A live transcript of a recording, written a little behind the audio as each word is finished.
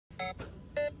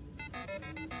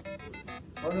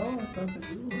Oh no, estamos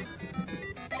en vivo.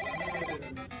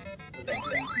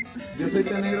 Yo soy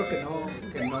tan negro que no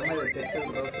me detecta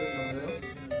el rostro y no me veo.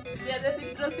 Ya de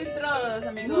filtros,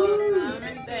 amigos,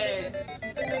 nuevamente.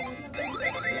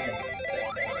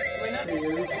 Bueno, Sí, yo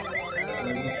digo que no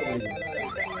es mucho brillo.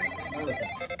 No lo sé.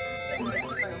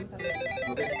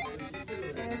 Okay.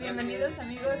 Bienvenidos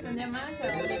amigos un día más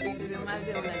a un episodio más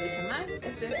de Una Lucha Más.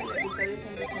 Este es el episodio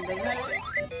 189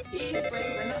 y pues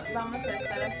bueno, vamos a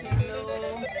estar haciendo...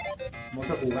 Vamos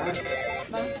a jugar.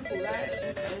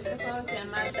 Este juego se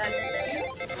llama That's You.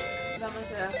 Vamos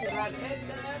a jugar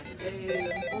Edgar,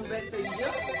 Humberto y yo.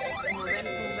 Como ven,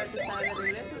 Humberto está de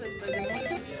regreso después de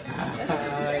mucho.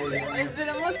 Ay,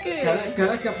 esperemos que...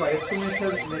 Cada que aparezco me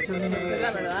echas una es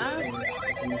la verdad.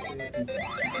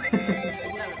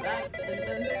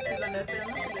 Entonces, pues bueno,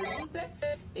 esperamos que les guste.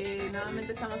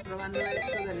 Nuevamente estamos probando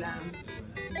esto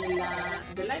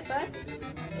del iPad,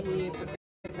 porque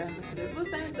sabemos que les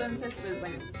gusta. Entonces, pues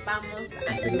bueno, vamos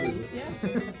a iniciar.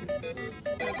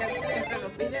 Carlos siempre lo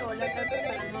pide. Hola Carlos,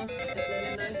 esperamos que estés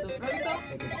viendo esto pronto.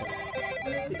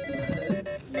 Sí.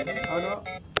 Hola.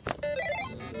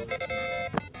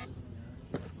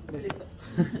 Listo.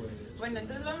 Bueno,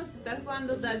 entonces vamos a estar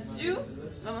jugando That's You.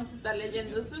 Vamos a estar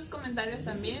leyendo sus comentarios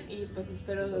también y pues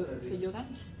espero que yo gane.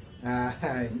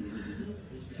 Ay.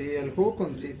 Sí, el juego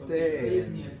consiste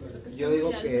en, yo digo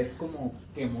que es como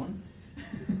Pokémon.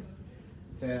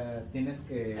 O sea,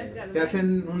 te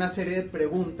hacen una serie de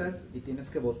preguntas y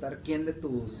tienes que votar quién de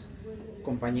tus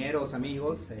compañeros,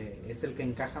 amigos, es el que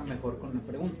encaja mejor con la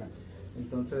pregunta.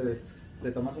 Entonces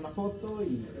te tomas una foto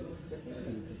y todo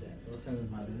se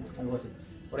desmadre, ¿no? Algo así.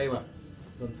 Por ahí va.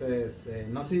 Entonces,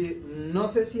 no sé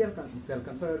si se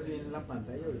alcanza a ver bien la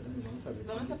pantalla. Ahorita nos vamos a ver.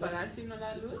 ¿Vamos a apagar si no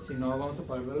la luz? Si no, vamos a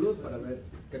apagar la luz para ver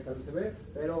qué tal se ve.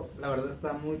 Pero la verdad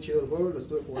está muy chido el juego. Lo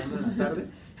estuve jugando en la tarde.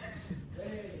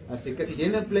 Así que si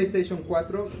tienen el PlayStation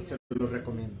 4, se los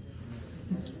recomiendo.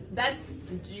 That's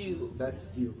You.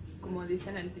 That's You. Como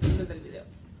dicen en el título del video.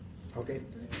 Ok.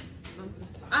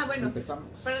 Bueno,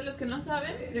 empezamos. Para los que no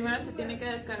saben, primero se tiene que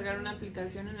descargar una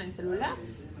aplicación en el celular.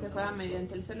 Se juega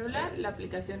mediante el celular. La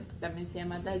aplicación también se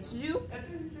llama That's You.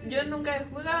 Yo nunca he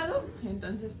jugado,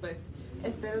 entonces pues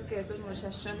espero que estos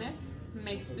muchachones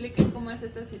me expliquen cómo es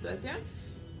esta situación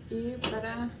y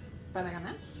para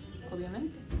ganar,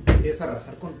 obviamente. Quieres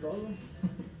arrasar con todo.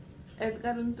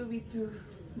 Edgar, un 2v2.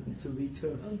 Un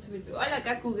 2v2. Hola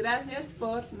Kaku, gracias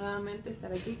por nuevamente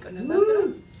estar aquí con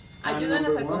nosotros.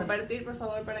 Ayúdanos a compartir, por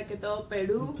favor, para que todo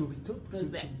Perú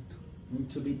nos vea. Un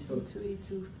tubito.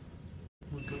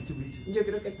 Yo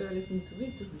creo que tú eres un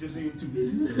tubito. Yo soy un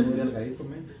tubito. Es muy delgadito,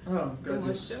 men. Ah,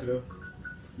 gracias. Como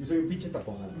Yo soy un pinche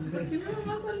tapón. ¿Por qué no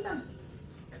más alta?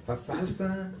 Estás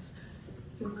alta.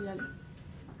 Sí, muy alta.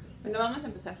 Bueno, vamos a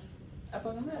empezar.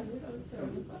 Apagame la luz, a ver si se va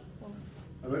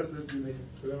A ver, ustedes me dicen,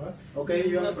 ¿se ve más? Ok,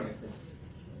 yo me conecto.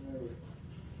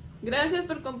 Gracias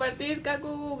por compartir,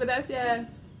 Kaku, gracias.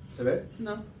 ¿Se ve?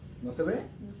 No. ¿No se ve?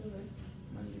 No se ve.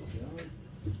 Maldición.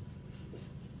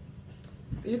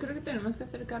 Yo creo que tenemos que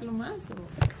acercarlo más.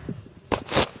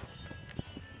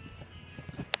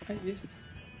 Ay, Dios.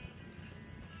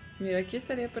 Mira, aquí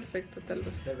estaría perfecto, tal vez.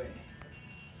 Se ve.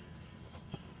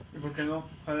 ¿Y por qué no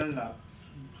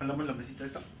jalamos la mesita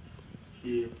esta?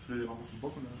 Y le elevamos un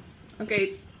poco, nada más. Ok,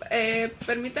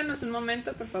 permítanos un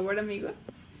momento, por favor, amigos.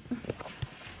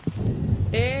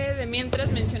 De mientras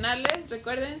mencionarles,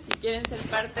 recuerden, si quieren ser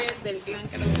parte del clan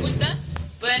Karaokulta,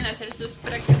 pueden hacer sus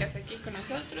prácticas aquí con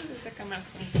nosotros. Esta cámara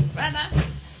está un poco rara,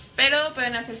 pero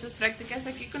pueden hacer sus prácticas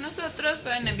aquí con nosotros.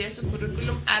 Pueden enviar su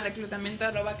currículum a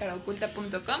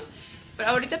reclutamiento@karaokulta.com. Pero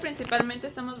ahorita principalmente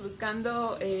estamos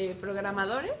buscando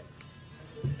programadores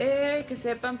que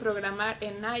sepan programar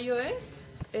en iOS,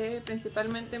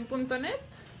 principalmente en .NET.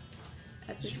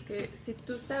 Así es que si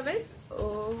tú sabes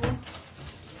o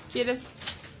quieres,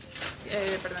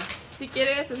 si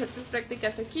quieres hacer tus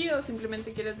prácticas aquí o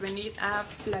simplemente quieres venir a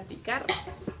platicar,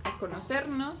 a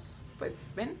conocernos, pues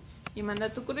ven y manda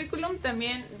tu currículum.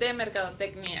 También de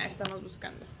mercadotecnia estamos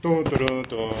buscando. Vamos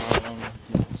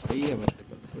ahí a ver qué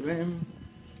tal se ve.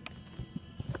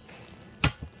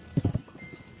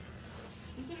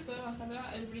 ¿Y se le puede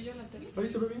bajar el brillo a la tele? Ahí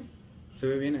se ve bien. Se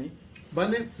ve bien ahí.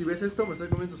 Vane, si ves esto, me estoy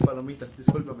comiendo tus palomitas,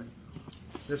 discúlpame.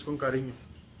 Es con cariño.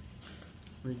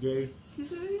 Muy gay. ¿Sí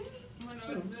se ve bien? Bueno, a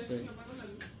ver, Sí. lo apago la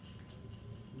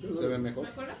luz. ¿Se ve mejor?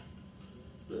 ¿Mejora?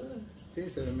 Sí,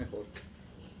 se ve mejor.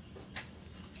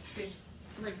 Sí.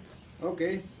 Bueno. Ok.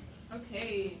 Ok.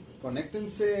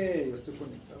 Conéctense. Yo estoy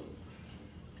conectado.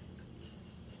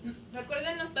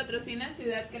 Recuerden, nos patrocina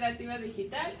Ciudad Creativa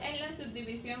Digital en la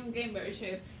subdivisión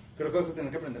Gamership. Creo que vas a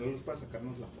tener que prender la luz para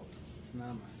sacarnos la foto.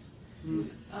 Nada más.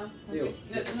 Ah, ok. Digo,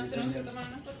 ¿Nos tenemos que tomar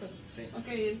una foto? Sí. Ok,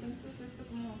 entonces esto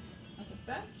como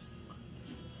aceptar.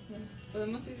 Bueno,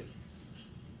 podemos ir.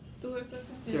 Tú estás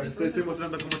enseñando. Ya, estoy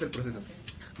mostrando cómo es el proceso. Okay.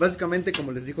 Básicamente,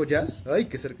 como les dijo Jazz, ay,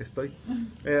 qué cerca estoy.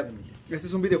 Este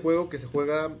es un videojuego que se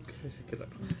juega, qué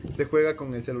raro, se juega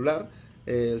con el celular.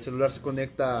 El celular se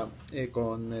conecta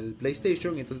con el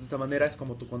PlayStation y entonces de esta manera es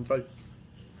como tu control.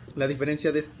 La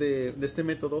diferencia de este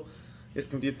método es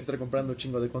que no tienes que estar comprando un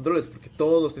chingo de controles porque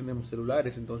todos tenemos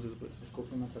celulares, entonces pues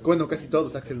bueno, casi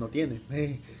todos, Axel no tiene,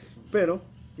 pero,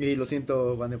 y lo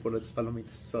siento Vane por las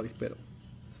palomitas, sorry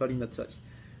not sorry.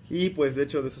 Y pues de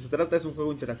hecho de eso se trata, es un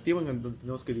juego interactivo en donde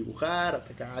tenemos que dibujar,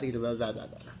 atacar y bla bla bla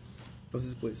bla.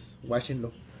 Entonces pues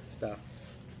watchenlo,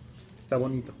 está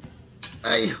bonito.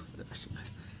 Ay.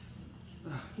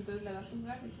 Entonces le das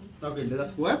jugar. Ok, le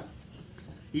das jugar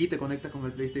y te conecta con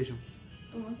el PlayStation.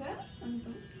 ¿Cómo será?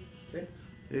 Sí.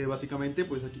 Básicamente,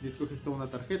 pues aquí te escoges toda una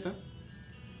tarjeta.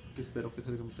 Que espero que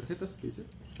salgan mis tarjetas. ¿Qué dice?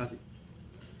 Así.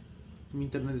 Mi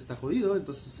internet está jodido,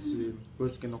 entonces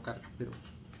pues que no carga. Pero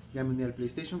ya me uní al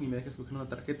PlayStation y me deja escoger una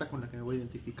tarjeta con la que me voy a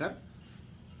identificar.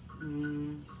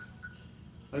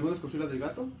 ¿Alguna escogió la del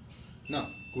gato? No.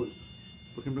 Cool.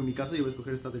 Por ejemplo, en mi caso yo voy a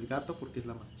escoger esta del gato porque es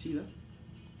la más chida.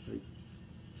 Ahí.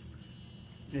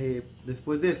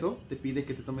 Después de eso, te pide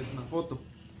que te tomes una foto.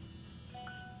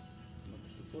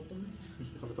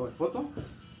 Déjame tomar foto.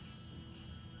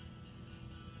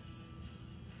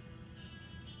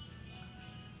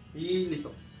 Y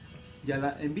listo. Ya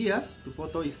la envías, tu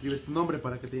foto, y escribes tu nombre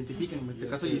para que te identifiquen. En este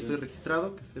caso yo estoy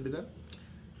registrado, que es Edgar.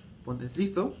 Pones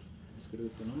listo. Escribe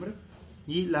tu nombre.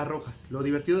 Y la arrojas. Lo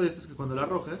divertido de esto es que cuando la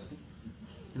arrojas,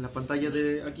 en la pantalla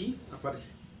de aquí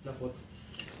aparece la foto.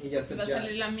 Y ya está. Va a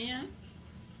salir la mía.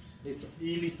 Listo.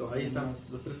 Y listo, ahí están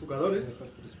los tres jugadores.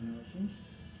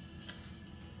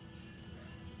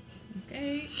 Ok,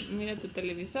 mira tu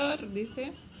televisor,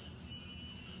 dice.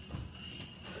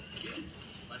 Bien,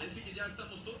 parece que ya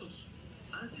estamos todos.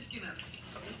 Antes que nada,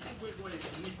 este juego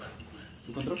es muy particular.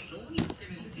 ¿Tu control? Lo único que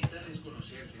necesitan es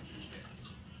conocerse entre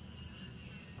ustedes.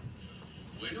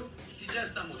 Bueno, si ya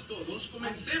estamos todos,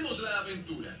 comencemos la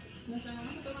aventura. ¿Nos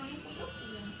tenemos que tomar una foto?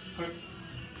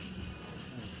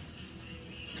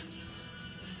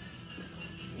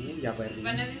 Ya perdí.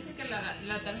 Vane dice que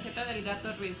la tarjeta del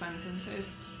gato rifa, entonces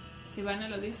si Vane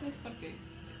lo dice es porque...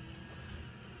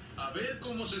 A ver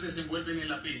cómo se desenvuelven en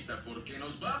la pista, porque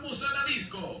nos vamos a la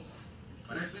disco.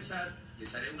 Para empezar,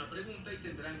 les haré una pregunta y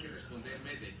tendrán que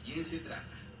responderme de quién se trata.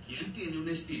 ¿Quién tiene un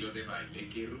estilo de baile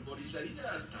que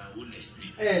ruborizaría hasta un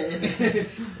stripper?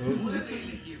 Puede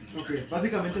elegir, ok,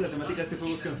 básicamente la temática de este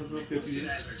juego es que nosotros que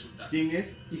será el resultado. quién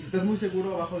es, y si estás muy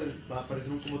seguro, abajo va a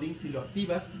aparecer un comodín. Si lo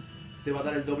activas, te va a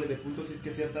dar el doble de puntos si es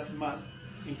que aciertas más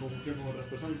en conjunción con otras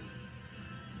personas.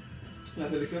 La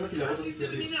seleccionas y la botas hacia arriba.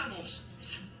 Terminamos.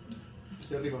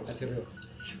 Hacia arriba. Hacia arriba.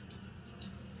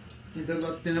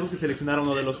 Entonces tenemos que seleccionar a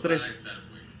uno de los tres.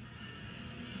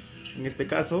 En este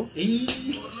caso. Y...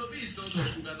 Por lo visto,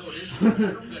 los jugadores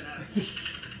lograron ganar.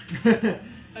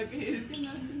 Ok, es que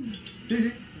no entendí.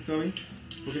 Sí, está bien.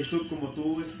 Porque tú, como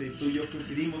tú y yo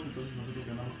coincidimos, entonces nosotros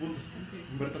ganamos puntos. Okay.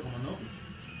 Humberto, como no, pues...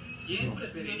 ¿Quién no.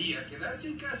 preferiría quedarse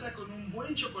en casa con un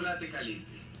buen chocolate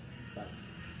caliente? Fácil.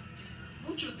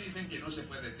 Muchos dicen que no se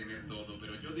puede tener todo,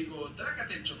 pero yo digo,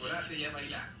 trágate el chocolate y a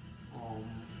bailar.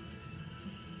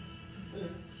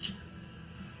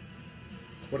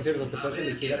 Por cierto, te A puedes ver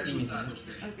elegir qué a ti mismo. resultados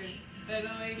tenemos. Ok, pero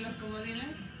 ¿y los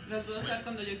comodines? Los puedo usar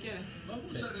cuando yo quiera.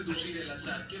 Vamos a reducir el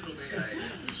azar que rodea a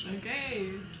esta persona. Ok.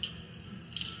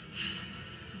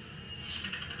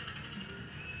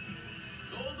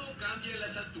 Todo cambia en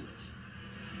las alturas.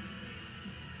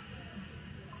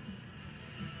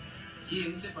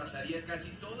 ¿Quién se pasaría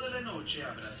casi toda la noche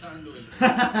abrazando el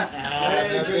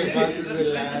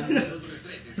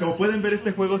Como pueden ver,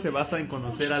 este juego se basa en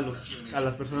conocer a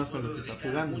las personas con las que estás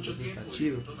jugando. Entonces está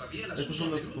chido. Estos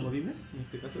son los comodines, en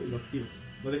este caso, y lo activas.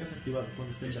 Lo dejas activado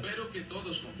cuando esté en la... Espero que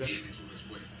todos confíen en sus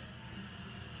respuestas.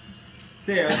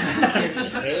 Sí,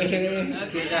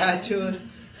 ¡Qué gachos!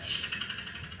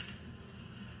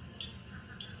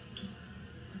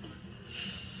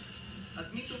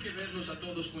 Admito que verlos a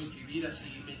todos coincidir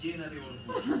así me llena de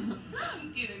orgullo. Aquí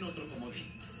tienen otro comodín.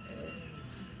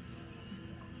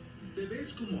 Te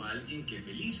ves como alguien que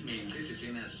felizmente se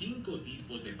cena 5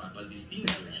 tipos de papas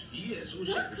distintos y eso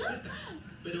se respeta.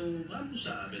 Pero vamos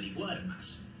a averiguar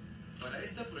más. Para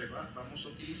esta prueba vamos a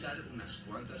utilizar unas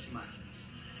cuantas imágenes.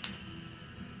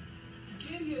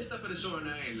 ¿Qué haría esta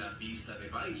persona en la pista de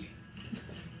baile?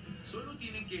 Solo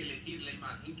tienen que elegir la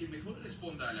imagen que mejor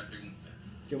responda a la pregunta.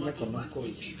 Yo me Cuantos más conozco.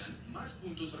 coincidan, más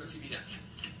puntos recibirán.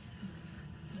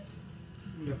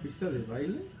 ¿La pista de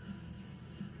baile?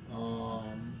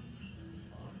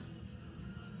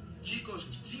 Chicos,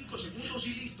 5 segundos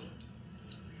y listo.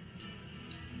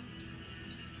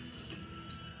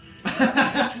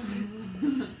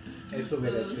 Eso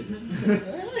hubiera hecho yo.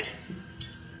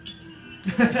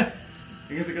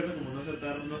 En este caso, como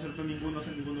no acertó ninguno,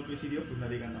 hace ninguno coincidió, pues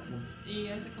nadie gana puntos. Y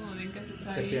ese comodín que se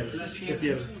echa Se ahí. pierde. La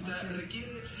siguiente pregunta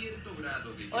requiere cierto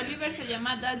grado de... Oliver se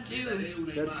llama That's You.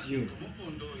 That's You.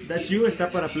 That's You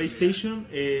está para PlayStation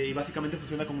y básicamente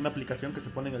funciona como una aplicación que se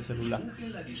pone en el celular.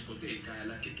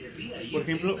 Por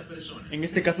ejemplo, en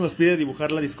este caso nos pide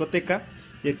dibujar la discoteca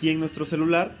y aquí en nuestro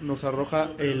celular nos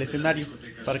arroja el escenario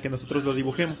para que nosotros lo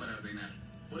dibujemos.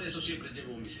 Por eso siempre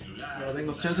llevo mi celular. Pero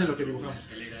denos chance en lo que dibujamos. Una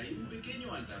escalera y un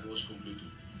pequeño altavoz con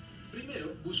Bluetooth.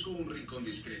 Primero busco un rincón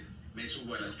discreto. Me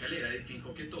subo a la escalera y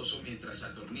finjo que toso mientras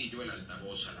atornillo el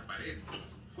altavoz a la pared.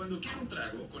 Cuando quiero un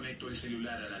trago, conecto el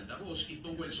celular al altavoz y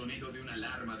pongo el sonido de una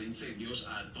alarma de incendios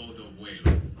a todo vuelo.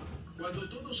 Cuando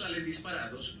todos salen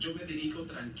disparados, yo me dirijo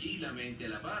tranquilamente a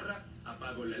la barra,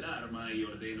 apago la alarma y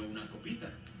ordeno una copita.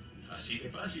 Así de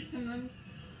fácil.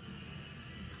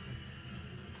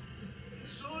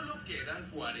 Solo quedan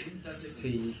 40 segundos.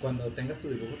 Sí, cuando tengas tu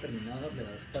dibujo terminado, le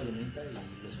das palomita y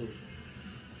lo subes.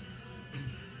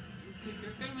 Que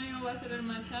creo que el mío va a ser el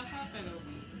más chafa, pero...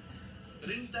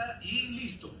 30 y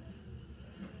listo.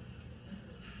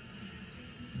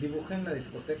 Dibuja en la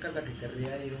discoteca a la que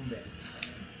querría ir Humberto.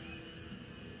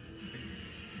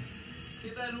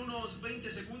 Quedan unos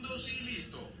 20 segundos y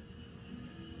listo.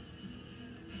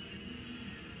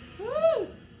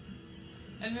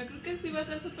 El mío creo que sí va a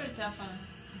ser súper chafa.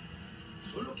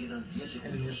 Solo quedan 10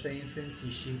 El mío segundos. está bien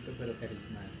sencillito pero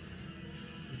carismático.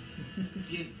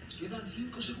 Bien, quedan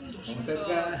 5 segundos. Vamos a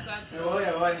ver.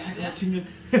 Me voy. No, chingue.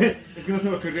 Es que no se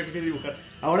me ocurrió qué dibujar.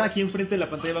 Ahora aquí enfrente de la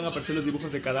pantalla van a aparecer los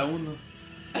dibujos de cada uno.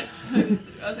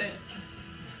 O sea,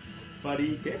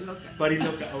 Pari, ¿qué? Loca. Pari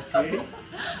loca, ok.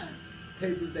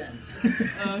 Table dance.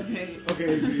 ok. Ok,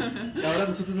 sí. Ahora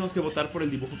nosotros tenemos que votar por el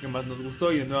dibujo que más nos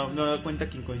gustó y de nueva cuenta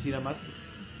quien coincida más,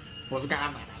 pues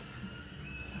gana.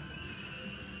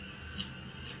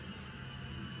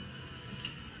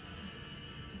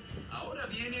 Ahora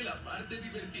viene la parte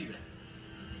divertida.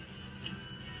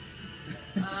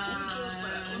 Ah, Puntos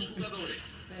para 2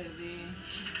 jugadores. perdí.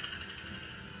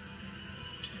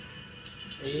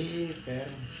 Espera.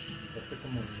 Este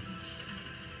como...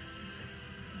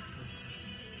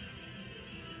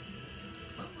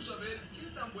 Vamos a ver qué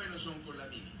tan buenos son con la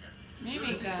mímica. Mímica. Yo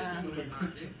les enseño una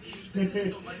imagen y ustedes se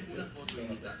toman una foto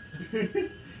imitando.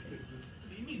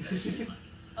 Imita esa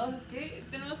imagen. Ok,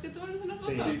 tenemos que tomarnos una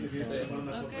foto. Sí, tomar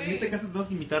una foto. Ok. En este caso tenemos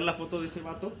que imitar la foto de ese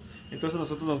vato. Entonces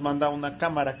nosotros nos manda una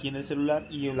cámara aquí en el celular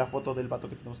y la foto del vato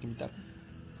que tenemos que imitar.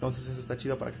 Entonces eso está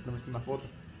chido para que tomes una foto.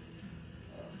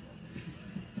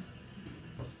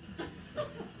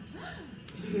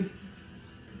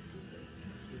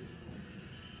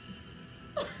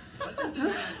 Faltan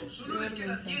terminando, solo les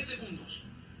quedan 10 segundos.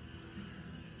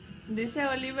 Dice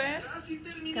Oliver Casi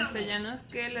terminamos. Castellanos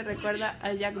que le recuerda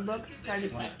a Jackbox Harry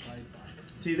Potter.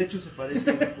 Sí, de hecho se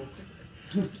parece un poco.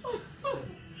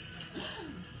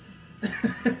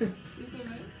 ¿Sí se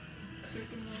ve? Creo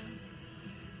que no.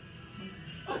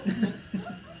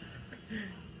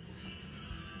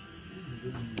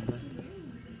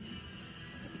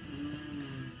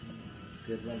 Es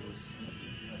que es la luz.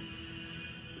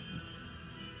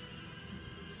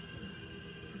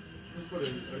 Es por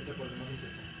el, ahorita por el imagen que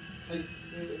está. Ay,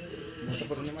 No te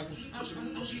pones más. 5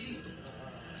 segundos y listo.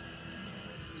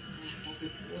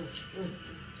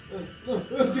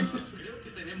 Creo que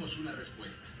tenemos una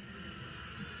respuesta.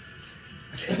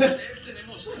 Esta vez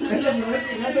tenemos... Porque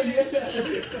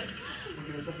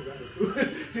no estás jugando tú.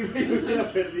 Si me hubiera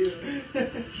perdido.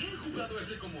 Bien jugado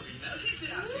ese comodín, así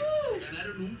se hace. Se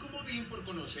ganaron un comodín por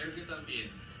conocerse también.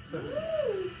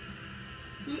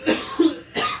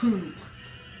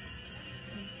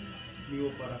 Vivo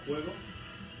para juego.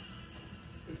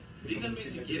 Díganme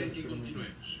si quieren que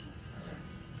continuemos.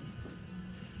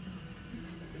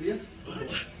 ¿Querías?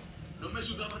 Vaya, no me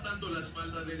sudaba tanto la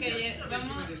espalda desde Que aquella vez que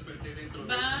vamos- me desperté dentro de...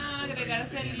 ¿Va a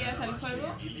agregarse Elías al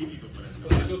juego? Mi líbido para Un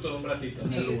escapar. minuto, un ratito.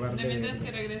 Sí, En lugar de de- mientras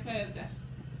que regresa Edgar.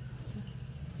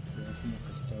 Como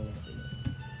que está...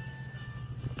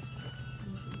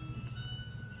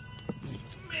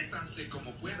 Métanse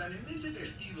como puedan en ese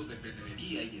vestido de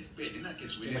pedrería y esperen a que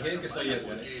suene Imaginen la que soy campana,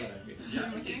 Edgar, porque para que... ya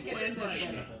Imaginen que llegó el eres Edgar.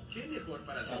 baile. ¿Qué mejor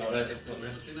para A la celebrar hora de este responder.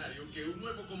 nuevo escenario que un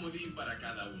nuevo comodín para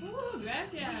cada uno? Muy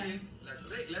Gracias. bien, las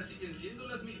reglas siguen siendo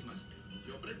las mismas.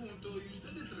 Yo pregunto y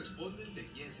ustedes responden de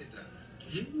quién se trata.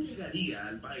 ¿Quién llegaría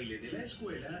al baile de la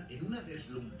escuela en una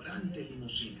deslumbrante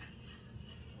limusina?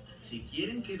 Si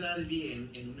quieren quedar bien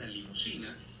en una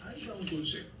limusina, ahí va un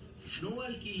consejo. No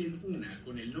alquilen una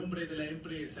con el nombre de la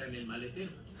empresa en el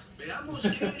maletero. Veamos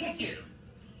qué eligieron.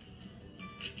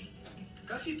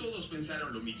 Casi todos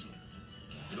pensaron lo mismo.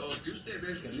 Los de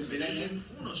ustedes se merecen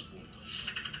unos puntos.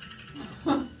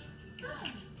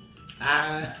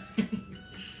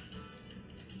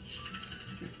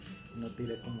 No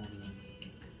tiré como bien.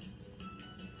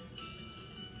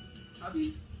 ¿Ha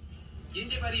visto? ¿Quién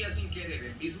llevaría sin querer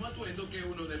el mismo atuendo que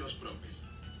uno de los profes?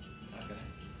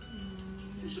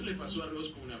 Eso le pasó a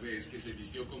Rosco una vez que se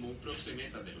vistió como un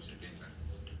proxeneta de los 70.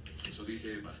 Eso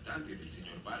dice bastante del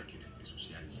señor Parker en redes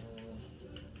sociales.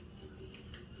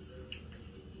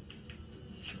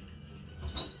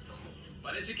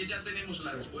 Parece que ya tenemos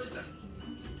la respuesta.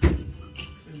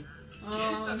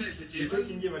 Y esta vez se lleva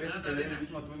 ¿Quién llevaría nada sin de querer el nada.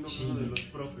 mismo atuendo que uno de los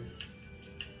profes?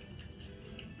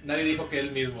 Nadie dijo que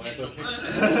él mismo, En eso. lo más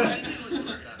alto de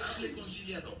nuestro agradable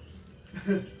conciliador.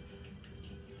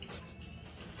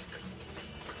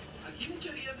 ¿A quién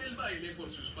echarían del baile por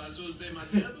sus pasos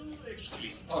demasiado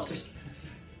explícitos? Ok.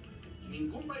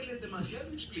 Ningún baile es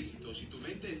demasiado explícito si tu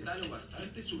mente está lo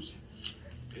bastante sucia.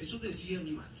 Eso decía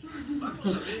mi madre.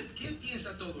 Vamos a ver qué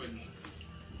piensa todo el mundo.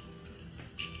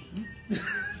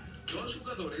 Los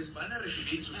jugadores van a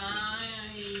recibir sus premios.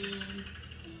 Ay.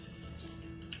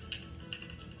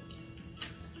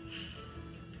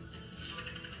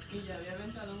 Y ya había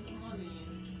aventado un comodín.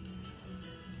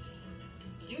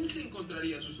 ¿Quién se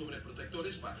encontraría sus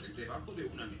sobreprotectores padres debajo de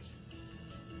una mesa?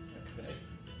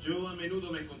 Yo a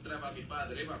menudo me encontraba a mi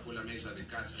padre bajo la mesa de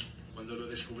casa. Cuando lo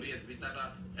descubría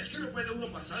gritaba: ¿es que no puede uno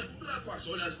pasar un rato a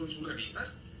solas con sus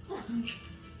revistas?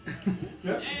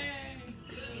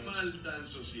 ¡Qué animal tan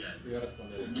social! Voy a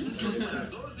responder. Puntos para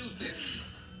dos de ustedes.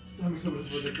 ¿A mis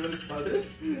sobreprotectores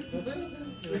padres? No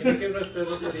sé. Creo que nuestros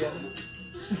dos serían.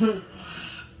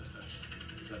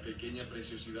 Esa pequeña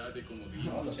preciosidad de comodín.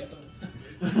 No, lo siento.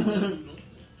 Esta uno,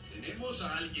 tenemos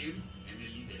a alguien en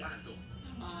el liderato.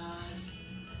 Ay.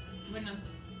 Bueno.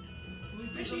 Muy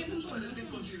Tus persiguiendo amigos con parecen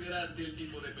eso. considerarte el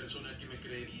tipo de persona que me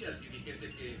creería si dijese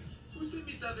que justo en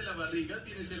mitad de la barriga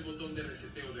tienes el botón de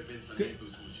reseteo de pensamientos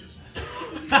sucios.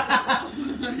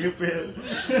 ¿Qué pedo?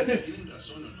 No sé si tienen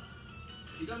razón o no.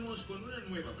 Sigamos con una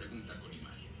nueva pregunta con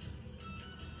imágenes.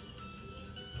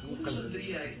 ¿Cómo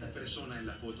saldría esta persona en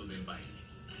la foto del baile?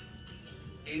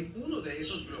 En uno de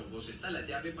esos globos está la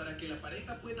llave para que la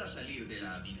pareja pueda salir de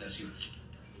la habitación.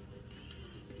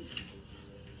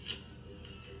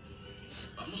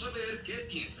 Vamos a ver qué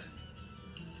piensan.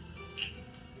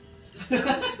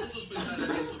 Esperaba si todos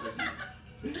pensaran esto de mí.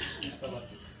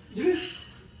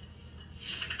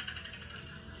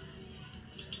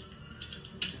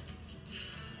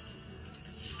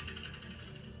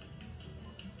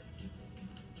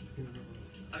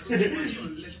 A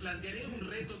continuación, les plantearé un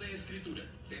reto de escritura.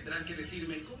 Tendrán que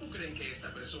decirme cómo creen que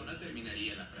esta persona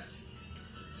terminaría la frase.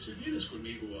 Si vienes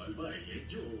conmigo al baile,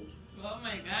 yo... Oh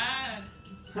my god.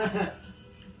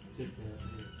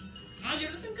 No,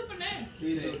 yo lo tengo que poner.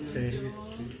 Sí. Yo-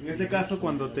 En este caso,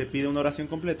 cuando te pide una oración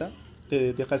completa,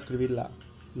 te deja escribir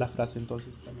la frase,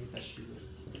 entonces también está chido.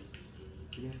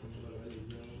 Si vienes conmigo al baile,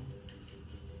 yo...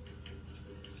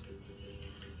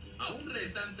 Aún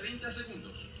restan 30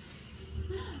 segundos.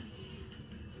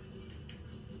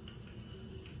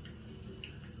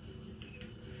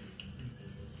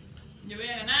 Yo voy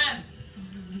a ganar.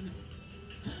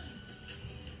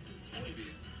 Muy bien.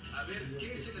 A ver,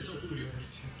 ¿qué se les ocurrió?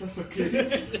 ¿Rechazas o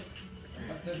qué?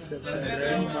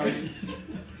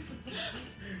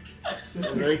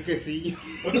 Pero hay quesillo.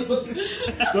 O sea,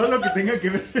 todo lo que tenga que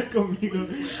ver conmigo.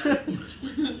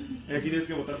 Aquí tienes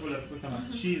que votar por la respuesta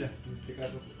más chida. En este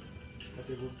caso, pues, ya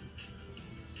te gusta.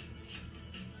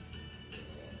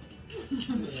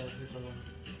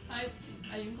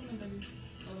 Hay un comentario.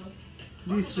 O dos.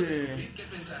 Vamos a Dice... descubrir qué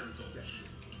pensaron todos.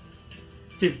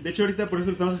 Sí, de hecho ahorita por eso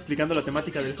le estamos explicando la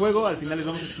temática del juego. Al final les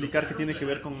vamos a explicar que tiene que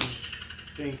ver con,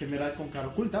 en general, con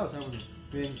Karaokulta, o sea, bueno,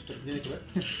 tiene que ver.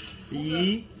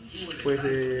 Y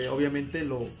pues obviamente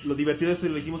lo divertido esto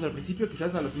lo dijimos al principio,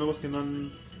 quizás a los nuevos que no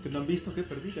han visto, que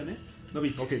perdí, gané. No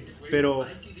vi, ok. Pero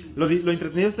lo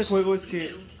entretenido de este juego es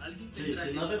que Sí,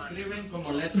 si no describen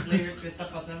como let's players qué está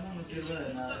pasando, no sirve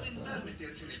de nada. De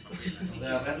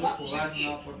verlos jugar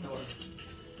no aporta valor.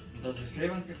 Entonces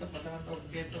escriban qué está pasando,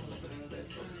 qué estamos aprendiendo de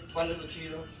esto, cuál es lo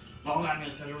chido. Pongan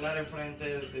el celular enfrente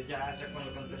de ya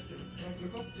cuando contesten. ¿Se me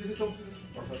explicó? sí, estamos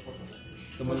Por favor.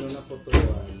 Tomando una foto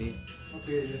a Liz. Ok,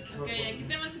 ya está. Ok, aquí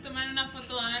tenemos que tomar una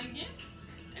foto a alguien.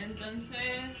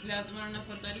 Entonces le va a tomar una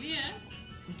foto a Elías.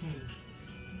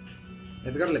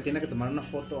 Edgar le tiene que tomar una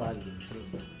foto a alguien.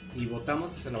 Y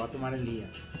votamos si se la va a tomar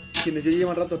Elías. quienes ya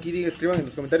llevan rato aquí, escriban en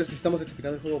los comentarios que estamos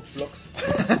explicando el juego Vlogs.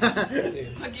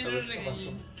 Aquí no lo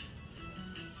regañé.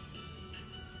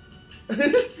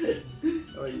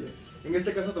 Oye, en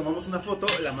este caso tomamos una foto,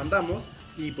 la mandamos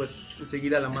y pues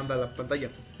enseguida la manda a la pantalla.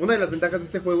 Una de las ventajas de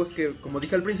este juego es que, como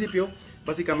dije al principio,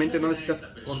 básicamente no necesitas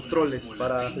controles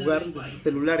para jugar desde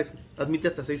celulares. Admite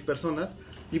hasta 6 personas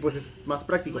y pues es más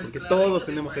práctico porque todos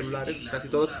tenemos celulares, casi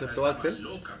todos excepto Axel.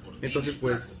 Entonces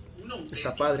pues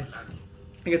está padre.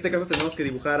 En este caso tenemos que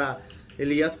dibujar a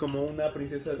Elías como una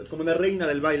princesa, como una reina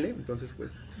del baile. Entonces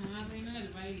pues Una reina del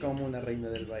baile. como una reina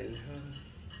del baile.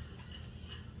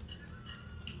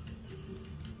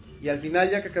 Y al final,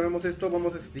 ya que acabemos esto,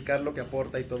 vamos a explicar lo que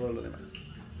aporta y todo lo demás.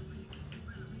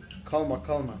 Calma,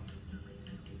 calma.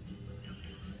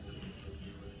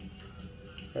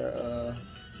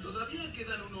 Todavía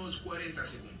quedan unos 40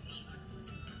 segundos.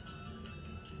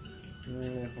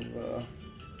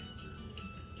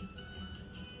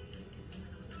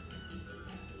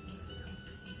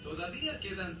 Todavía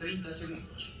quedan 30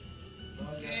 segundos.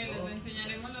 Ok, les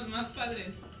enseñaremos los más padres.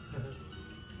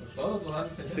 Pues todos los van a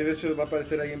enseñar. Sí, de hecho va a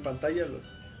aparecer ahí en pantalla los...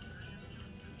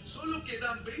 Solo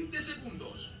quedan 20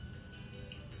 segundos.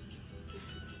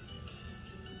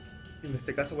 En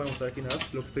este caso voy a mostrar aquí nada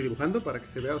más lo que estoy dibujando para que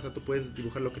se vea. O sea, tú puedes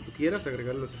dibujar lo que tú quieras,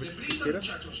 agregar los efectos que Deprisa, quieras.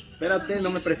 muchachos. Espérate, no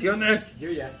me presiones. Yo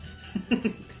ya.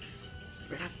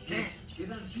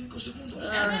 Quedan 5 segundos.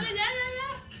 Ya.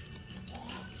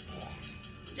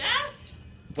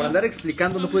 Por andar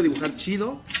explicando no puede dibujar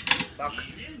chido.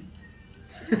 Y bien.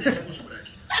 Veremos por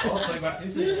aquí. Oh, soy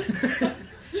Martín. Eso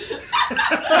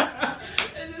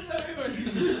está muy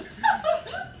bonito.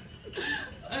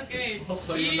 Ok, Oh,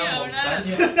 soy y una ahora...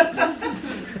 montaña.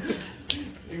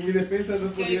 En mi defensa no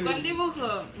Ok, podía... ¿cuál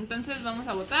dibujo? Entonces vamos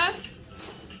a votar.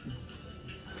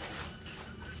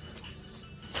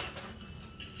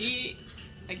 Y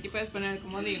aquí puedes poner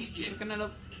como digo, porque no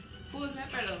lo puse,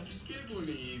 pero... Qué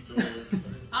bonito.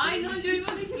 Ay, no, yo iba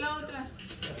a elegir la otra.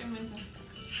 Qué mensa.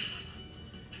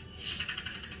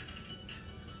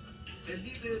 El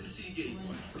líder sigue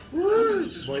igual.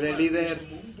 Rasgándose sus voy de partes líder.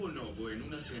 como un bonobo en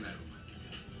una cena romántica.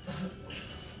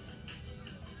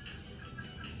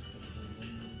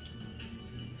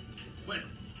 Bueno,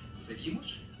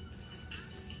 ¿seguimos?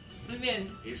 Muy bien,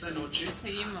 Esa noche,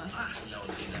 seguimos. más la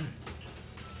olvidan.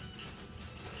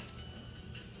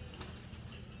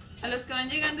 A los que van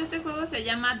llegando, este juego se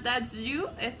llama That's You,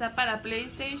 está para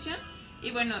PlayStation y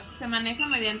bueno, se maneja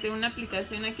mediante una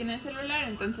aplicación aquí en el celular,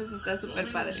 entonces está súper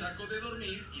Tomen padre. un saco de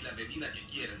dormir y la bebida que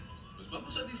quieran. Nos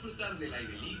vamos a disfrutar del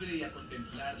aire libre y a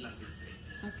contemplar las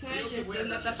estrellas. Ok, Creo que esta voy a es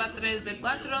la darles etapa un 3 de comodín,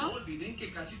 4. pero no olviden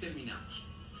que casi terminamos.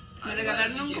 Me Ahí va la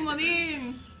regalaron un siguiente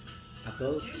comodín. A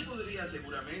todos. ¿Quién podría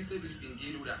seguramente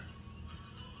distinguir Urano?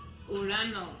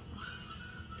 Urano.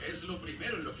 Es lo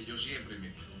primero en lo que yo siempre me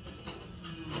fijo.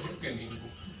 Creo que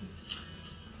ninguno.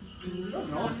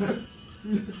 No.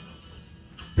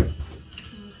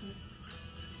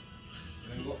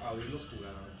 Vengo a oírlos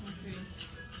jugar ahora. Ok.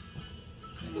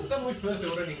 Esto está muy feo,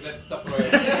 seguro en inglés esta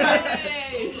prueba.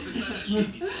 ¡Yay! Todos están al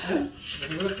límite. De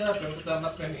seguro esta pregunta estaba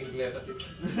más fea en inglés, así.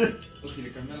 Pues si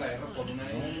le cambia la R por una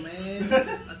E.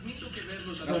 Admito que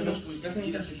verlos a Casi todos no,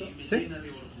 coincidir casi así no, me ¿sí? llena de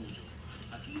orgullo.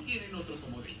 Aquí tienen otro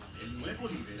comodín. El nuevo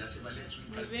líder hace valer su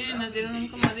Muy bien, nos incalculable dieron un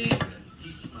inteligencia comodín. y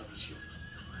grandísima visión.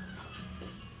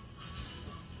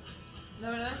 La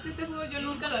verdad es que este juego yo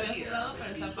nunca lo había jugado,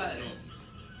 pero está padre.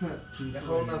 ¿Ya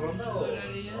jugó una ronda o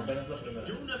Duraría. apenas la primera?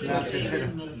 Yo una vez La leí tercera.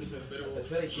 un nombre, pero La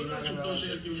tercera, ¿y quién solo ha resultó ganado?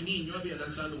 ser que un niño había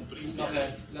lanzado un No, prisma.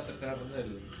 es la tercera ronda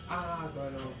del. Ah,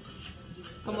 bueno.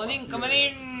 Comodín,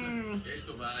 comodín.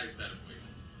 Esto va a estar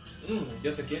bueno.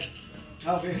 Yo sé quién.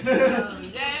 Ah, ok. Es para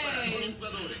 ¡Yay! dos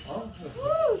jugadores.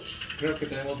 Creo que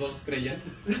tenemos dos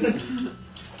creyentes.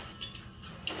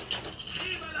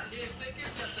 ¡Viva la gente que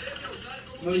se atreve a usar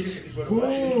como No dije que si fuera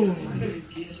La sangre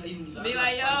empieza a inundar ¡Viva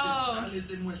las yo! partes vitales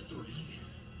de nuestro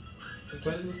líder.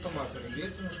 ¿Cuál les gusta más, en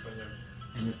inglés o en español?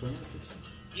 En español,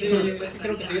 Sí, es que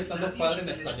creo que sigue estando padre en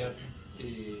español.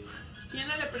 Y ¿Quién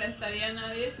no le prestaría a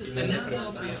nadie su no le telescopio?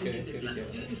 preguntan qué dijeron.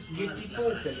 ¿Qué tipo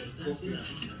de telescopio?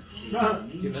 Y no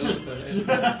le preguntan.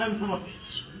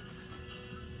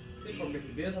 Sí, porque si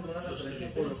pides alguna referencia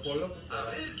en Polo Polo, pues A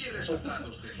ver qué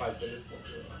resultados para el tenemos.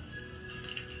 telescopio.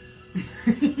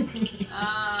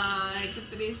 Ay,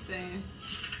 qué triste.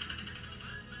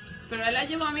 Pero él la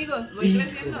llevó, amigos. Voy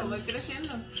creciendo, voy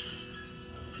creciendo.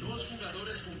 Dos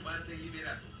jugadores comparten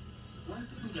liderato.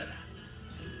 ¿Cuánto durará?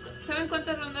 ¿Saben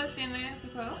cuántas rondas tiene este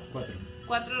juego? 4.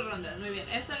 4 rondas, muy bien.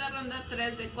 Esta es la ronda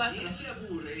 3 de 4. ¿Quién se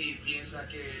aburre y piensa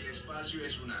que el espacio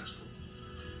es un asco?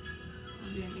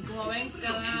 Bien, y como ven,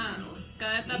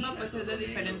 cada etapa pues es de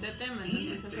diferente tema,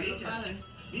 entonces eso es lo padre.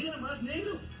 Mira más,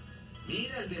 negro.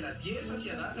 Mira el de las 10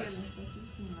 hacia Dallas.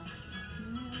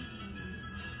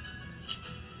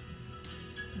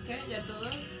 Ok, ya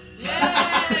todos.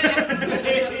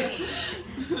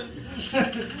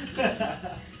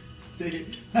 Sí.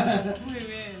 Muy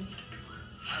bien.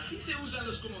 Así se usan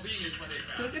los comodines,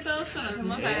 pareja. Creo que todos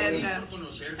conocemos a Edgar.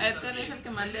 A Edgar es el que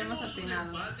más le hemos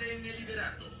atinado.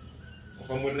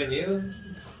 Fue muy reñido.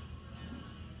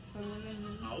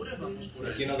 Ahora vamos por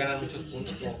Aquí no ganan muchos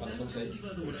puntos como cuando son 6.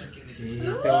 Sí,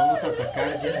 te vamos a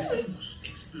atacar, ya. Debemos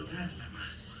explorarla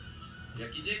más. Y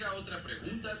aquí llega otra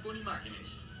pregunta con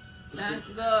imágenes.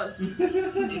 Dos.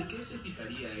 ¿En qué se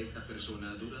fijaría esta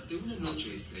persona durante una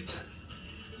noche estrellada?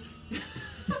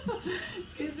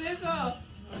 ¿Qué es eso?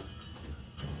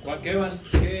 ¿Cuál qué van?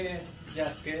 ¿Qué?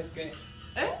 Ya, ¿qué es qué?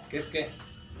 ¿Qué es qué?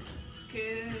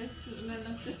 ¿Qué es una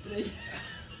noche estrella?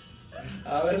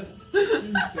 A ver.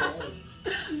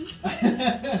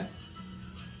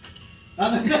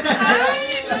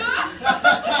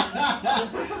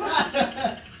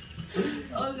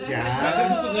 O sea, Ya.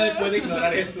 Entonces nadie puede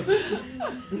ignorar eso.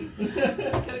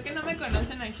 creo que no me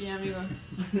conocen aquí, amigos.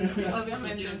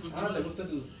 Obviamente. Le gusta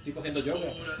el tipo haciendo yoga.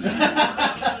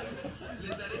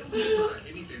 Les daré una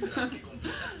imagen y tendrán que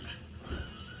completarla.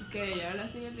 Ok, ahora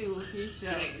sigue el dibujillo.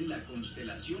 Creen la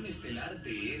constelación estelar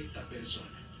de esta persona.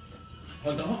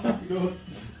 ¿O no?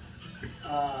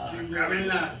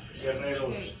 Cábenla, guerreros.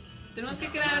 Ok. Tenemos que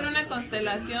crear una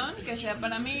constelación que sea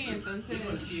para mí, entonces.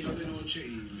 Miro al cielo de noche y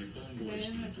me pongo Creen la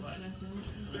espiritual. constelación.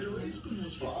 Pero es como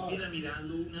si estuviera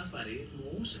mirando una pared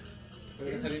mohosa.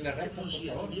 Puede salir la recta, Como por si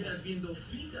favor. estuvieras viendo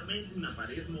fijamente una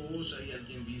pared mohosa y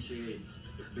alguien dice,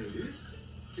 ¿ves?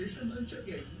 Esa mancha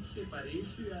que ahí se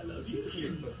parece a la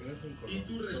Virgen. Y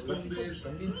tú respondes,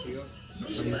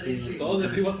 no se parece. Todos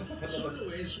decimos eso.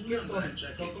 Solo es una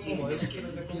mancha que tienes que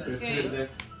limpiar.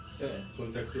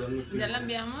 Con texturas muy Ya la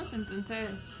enviamos, entonces.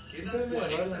 Quedan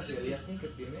 40 hacen que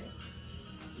tiene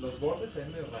los bordes se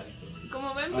ven medio raritos.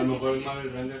 Como ven, A pues lo mejor sí. es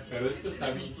mal render, pero esto está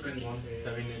bien chingón,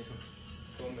 está bien hecho.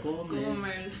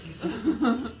 Comers.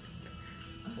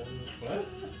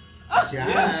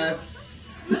 Ya.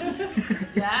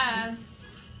 Jazz.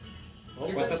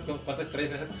 ¿Cuántas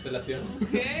estrellas en esa constelación? Ok.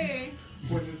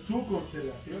 Pues es su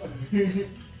constelación.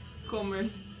 Comer.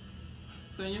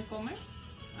 ¿Sueño comer?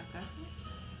 ¿Acaso?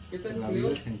 ¿Qué tal La si vida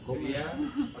Dios es en comer. sería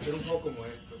hacer un juego como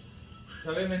estos?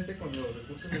 Obviamente con los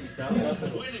recursos limitados,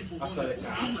 pero hasta de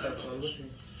cartas o algo así.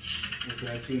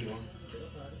 Está chingón.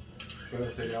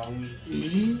 Pero sería un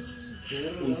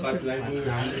Un pipeline muy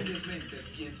grande. Grandes mentes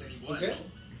piensan igual, ¿Qué? ¿no?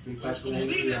 Un Pues pipeline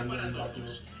muy comodines grande. para un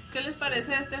todos. ¿Qué les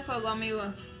parece este juego,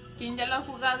 amigos? ¿Quién ya lo ha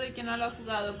jugado y quién no lo ha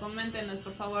jugado? Coméntenos,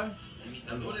 por favor.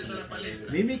 Imitadores a la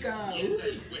palestra. Mímica. Piensa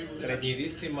el juego de la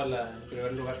Reñidísima la en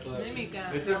primer lugar todavía.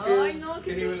 Mímica. ¿Ese Ay, no,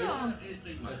 ¿qué es nivel eso? esta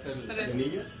Es imagen. el Tres. ¿De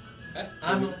niño?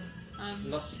 Ah, no. Ah,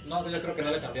 No, yo creo que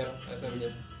no le cambiaron a ese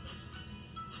video.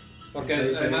 Porque Sí,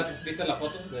 además, ¿viste la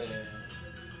foto de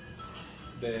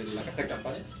la casa de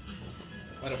campaña?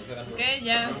 Bueno, pues eran ok,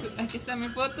 ya, aquí está mi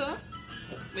foto.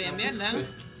 Voy a enviarla.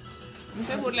 No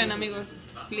se burlen, amigos.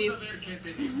 Vamos Please. a ver qué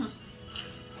tenemos.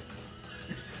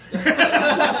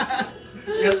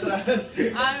 Y atrás.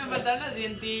 Ay, me faltaron los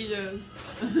dientillos.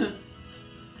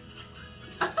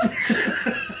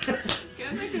 ¿Qué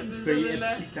onda con tu Estoy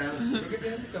celular? excitado. Creo que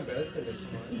tienes que cambiar el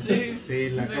teléfono. Sí. Sí,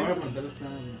 la cámara frontal está.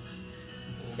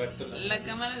 Humberto. La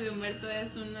cámara de Humberto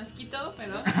es un asquito,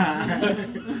 pero.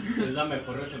 Es la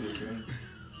mejor resolución.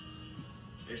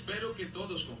 Espero que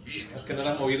todos confíen. Es que no le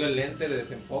han movido el lente de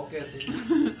desenfoque así.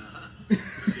 Ajá.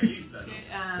 Especialista, ¿no?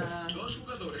 Ah, Dos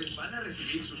jugadores van a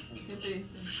recibir sus qué puntos. triste.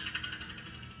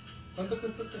 ¿Cuánto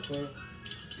cuesta este juego?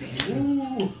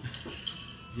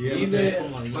 Yo ya ¿Y no sé de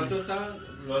cómo digo. cuánto estaba?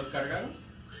 ¿Lo descargaron?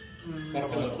 Para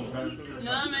que lo compraran.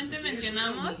 Nuevamente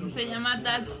mencionamos, se llama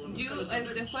That's You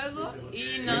este juego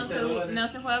y no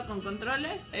se juega con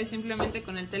controles, es simplemente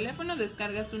con el teléfono,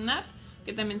 descargas una app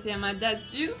que también se llama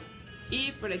That's You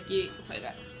y por aquí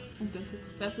juegas. Entonces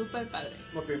está súper padre.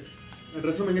 Ok. En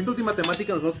resumen, esta última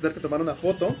temática nos vamos a tener que tomar una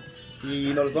foto y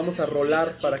nos vamos a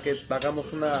rolar para que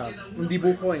hagamos un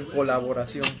dibujo en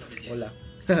colaboración. Hola.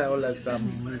 Hola,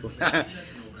 amigos.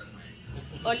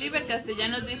 Oliver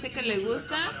Castellanos dice que le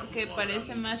gusta, que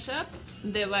parece mashup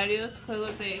de varios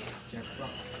juegos de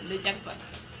Jackbox.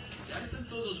 ¿Ya están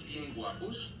todos bien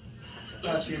guapos?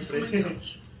 Siempre.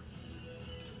 Comenzamos.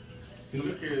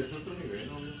 Siento que es otro nivel,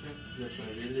 no sé. Lo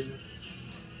perdí el niño.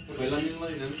 Fue la misma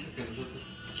dinámica que nosotros.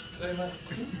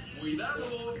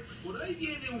 Cuidado, por ahí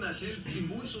viene una selfie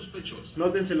muy sospechosa.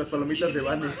 Nótense las palomitas de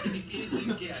Vane. Y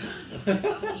piensen qué harán.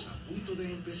 Estamos a punto de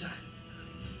empezar.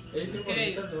 Qué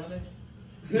bonitas se van.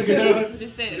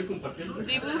 Dice,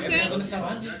 dibuje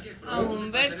a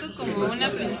Humberto como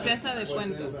una princesa de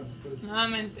cuento.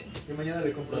 Nuevamente. Que mañana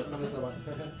le compro una mesa van.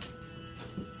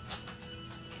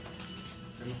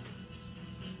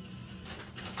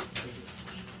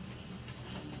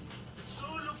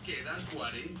 Solo quedan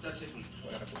 40 segundos.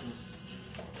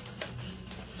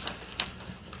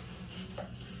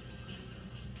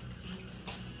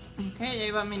 Ok,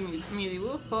 ahí va mi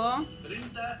dibujo.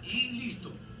 30 y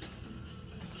listo.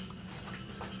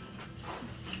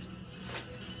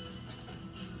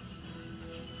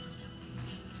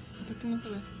 ¿Por qué no se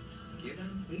ve?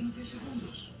 Quedan 20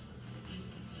 segundos.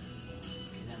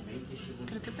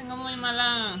 Creo que tengo muy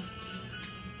mala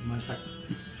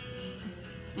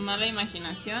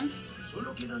imaginación.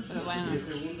 Solo quedan Pero 10 bueno. 10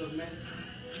 segundos, men.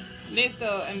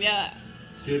 Listo, enviada.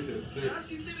 7, 6,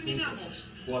 Casi terminamos.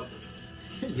 4.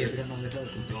 Y el no deja de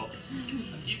cumplir.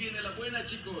 Aquí viene la buena,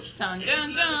 chicos. Chan, Es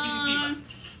chan, la definitiva. chan.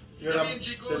 Y ahora Está bien,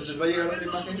 chicos. les va a llegar otra Hagan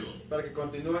lo imagen suyo. para que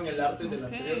continúen el arte del Ok.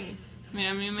 anterior.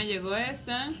 Mira, a mí me llegó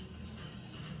esta.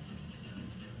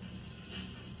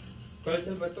 ¿Cuál es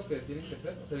el reto que tienen que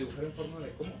hacer? O sea, dibujar en forma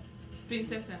de cómo.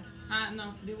 Princesa. Ah,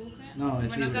 no, dibuje. No, es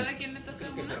bueno, libre. cada quien le toca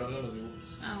Tienen que una. cerrarle los dibujos.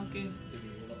 Ah, ok. Y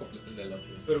uno completa el del otro.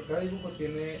 Pero cada dibujo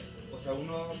tiene, o sea,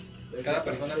 uno... es Cada de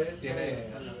persona princesa, tiene-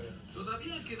 a la vez.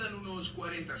 Todavía quedan unos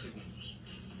 40 segundos.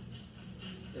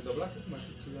 El doblaje es más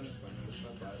chido en español, es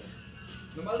más padre.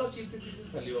 Nomás los chistes sí se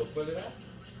salió. ¿Cuál era?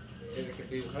 El que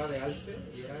te dibujara de alce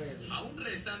y era el... Aún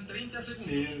restan 30 segundos.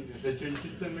 Sí, se echó un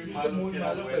chiste muy chiste malo. muy que era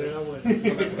malo, bueno. pero era bueno.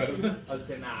 No me acuerdo. Al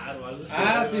cenar o algo así.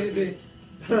 Ah, algo sí, así. sí.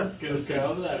 Que nos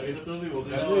quedamos de la risa todos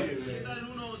dibujando. No, y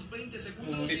Quedan unos 20 un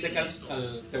segundos. y bistec listo.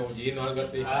 al cebollín o algo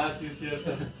así. Ah, sí, es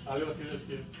cierto. Algo así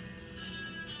decía.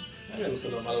 A mí me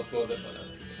gustan los malos juegos de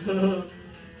palabras.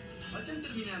 Vayan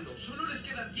terminando. Solo les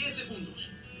quedan 10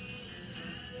 segundos.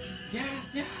 Ya.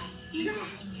 Chicos,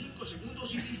 5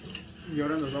 segundos y listo. Y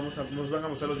ahora nos van a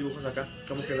mostrar los dibujos acá.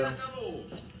 ¿Cómo Se quedaron? acabó.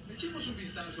 Echemos un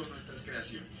vistazo a nuestras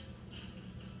creaciones.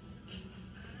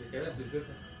 ¿De qué era?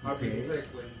 Princesa. Ok. Princesa de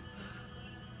cuento.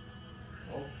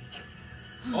 Oh,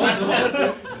 no.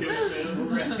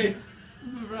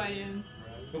 Brian.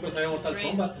 Nosotros sabemos Mortal Brains.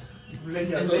 Kombat.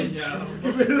 Leña.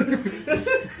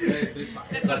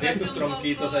 Te cortaste tus un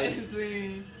tronquitos poco, ahí.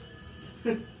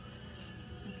 Sí.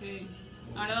 Ok.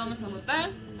 Ahora vamos a votar.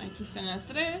 Aquí están las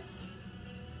tres.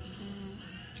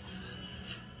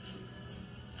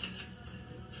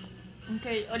 Ok,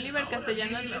 Oliver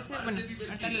Castellanos dice, bueno,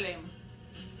 ahorita lo leemos.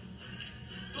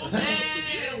 Todos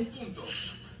obtuvieron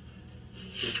puntos.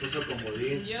 Se puso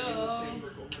comodín. Yo.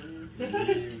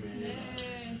 Dime.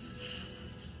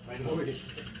 Ay, no.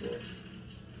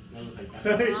 No nos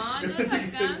alcanza. No, no les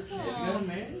alcanzo.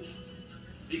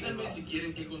 Díganme si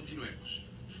quieren que continuemos.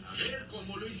 A ver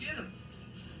cómo lo hicieron.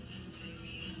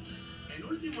 En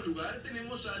último lugar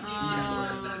tenemos a alguien que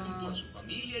adora estar junto a su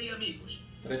familia y amigos.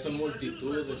 Pero son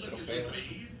multitud de trofeos.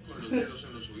 Con los dedos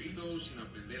en los oídos, sin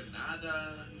aprender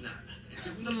nada. En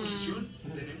segunda posición,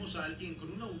 tenemos a alguien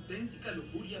con una auténtica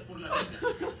lujuria por la vida.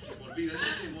 Se olvida,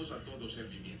 tenemos a todo ser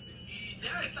viviente. Y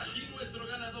ya está aquí nuestro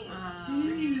ganador.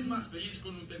 Sé que eres más feliz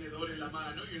con un tenedor en la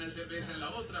mano y una cerveza en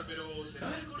la otra, pero será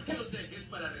mejor que los dejes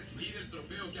para recibir el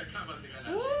trofeo que acabas de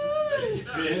ganar.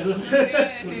 ¡Felicidades!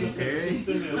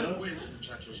 Muy bueno,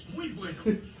 muchachos, muy bueno.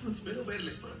 Espero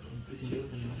verles pronto.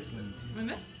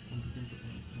 ¿Manda?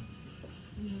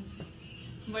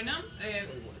 Bueno,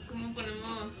 ¿cómo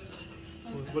ponemos?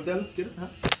 Voltealo si quieres. Ajá.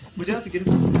 Pues ya, si quieres,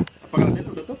 apaga la tele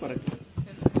un rato para que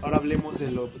ahora hablemos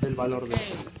del valor de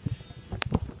esto.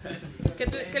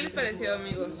 ¿Qué les pareció,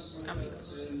 amigos?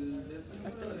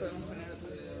 Ahorita lo podemos poner otra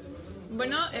vez.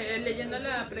 Bueno, leyendo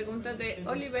la pregunta de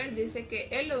Oliver, dice que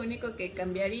él lo único que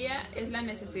cambiaría es la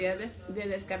necesidad de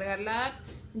descargar la app,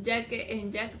 ya que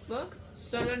en Jackbox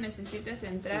solo necesitas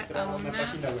entrar a una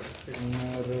página web.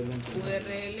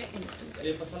 URL.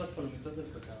 Ahí pasan las palomitas del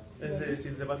pecado. Si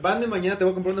es de Van de mañana te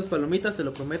voy a comprar unas palomitas, te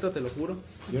lo prometo, te lo juro.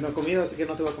 Yo no he comido, así que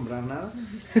no te voy a comprar nada.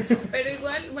 Pero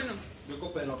igual, bueno, Yo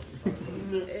coopero.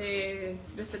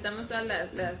 respetamos todas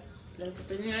las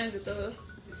opiniones de todos.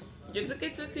 Yo creo que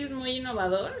esto sí es muy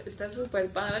innovador, está súper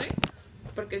padre,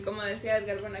 porque como decía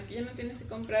Edgar, bueno, aquí ya no tienes que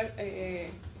comprar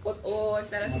o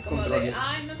estar así Más como controles. de,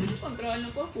 ay, no tengo control, no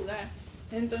puedo jugar.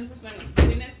 Entonces, bueno,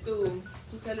 tienes tu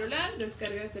celular,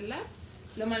 descargas el app.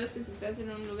 Lo malo es que si estás en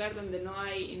un lugar donde no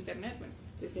hay internet, bueno,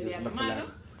 sí sería Sí, lo es malo,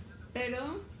 claro.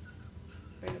 pero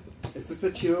Esto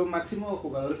está chido, máximo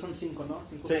jugadores son 5, ¿no?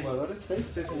 5 Seis. jugadores, 6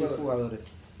 Seis jugadores.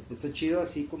 Está chido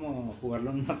así como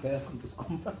jugarlo en una peda con tus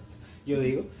compas, yo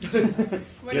digo.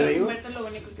 bueno, Yo digo. Humberto lo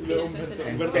único que Luego piensa es en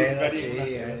el Humberto alcohol. Peda, Cari, sí, una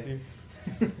cosa así.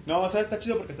 No, o sea, está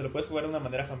chido porque se lo puedes jugar de una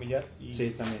manera familiar. Y, Sí,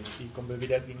 también. Y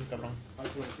convivirías bien, cabrón. Ay,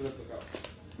 pues tú le tocaba.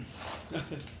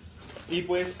 Y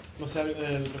pues, no sé,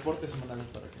 el reporte semanal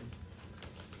para que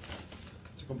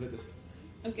se complete esto.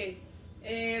 Ok.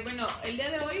 Bueno, el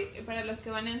día de hoy, para los que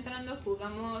van entrando,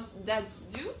 jugamos That's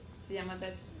You. Se llama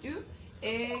That's You.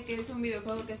 Que es un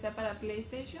videojuego que está para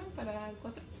PlayStation, para el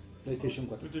 4. PlayStation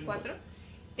 4. 4.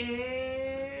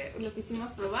 Lo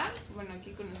quisimos probar, bueno,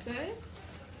 aquí con ustedes.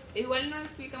 Igual no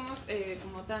explicamos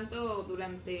como tanto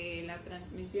durante la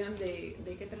transmisión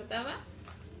de qué trataba,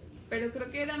 pero creo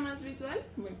que era más visual.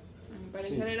 Bueno, a mi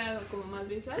parecer Sí. era como más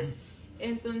visual.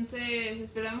 Entonces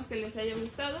esperamos que les haya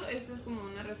gustado. Esto es como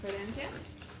una referencia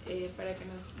para que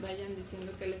nos vayan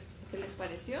diciendo qué les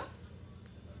pareció.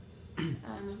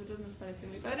 A nosotros nos pareció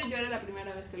muy padre. Yo era la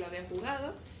primera vez que lo había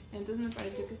jugado, entonces me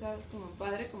pareció que estaba como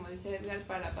padre, como dice Edgar,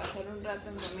 para pasar un rato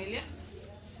en familia.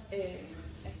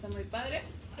 Está muy padre.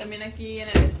 También aquí en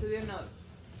el estudio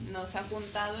nos ha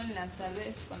juntado en las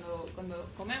tardes cuando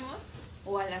comemos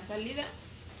o a la salida.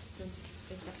 Entonces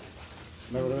está padre.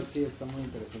 La verdad sí está muy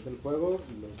interesante el juego.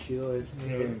 Lo chido es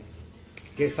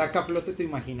que saca a flote tu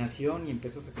imaginación y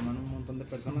empiezas a quemar un montón de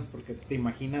personas porque te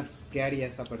imaginas qué haría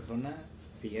esa persona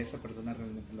si esa persona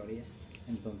realmente lo haría.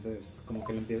 Entonces como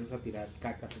que le empiezas a tirar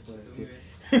caca, se puede decir.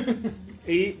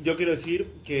 Y yo quiero decir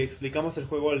que explicamos el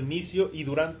juego al inicio y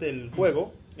durante el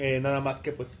juego. Nada más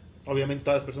que pues obviamente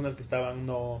todas las personas que estaban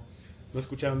no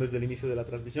escucharon desde el inicio de la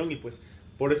transmisión y pues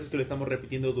por eso es que lo estamos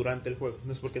repitiendo durante el juego.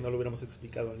 No es porque no lo hubiéramos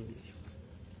explicado al inicio.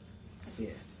 Así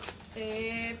es.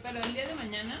 Para el día de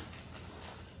mañana.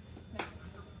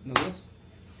 ¿Nos vemos?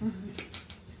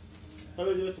 A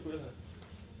ver, yo esto puedo.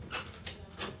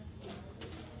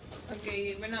 Ok,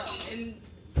 bueno,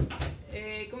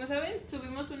 como saben,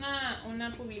 subimos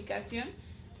una publicación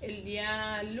el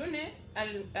día lunes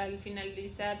al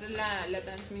finalizar la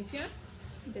transmisión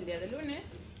del día de lunes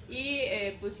y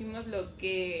pusimos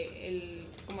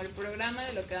como el programa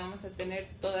de lo que vamos a tener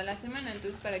toda la semana.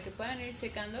 Entonces, para que puedan ir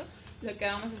checando lo que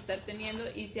vamos a estar teniendo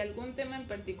y si algún tema en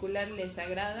particular les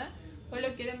agrada o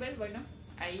lo quieren ver, bueno,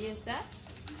 ahí está.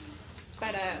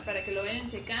 Para que lo vayan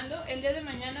checando. El día de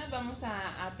mañana vamos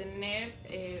a tener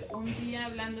un día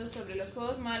hablando sobre los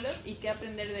juegos malos y qué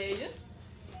aprender de ellos.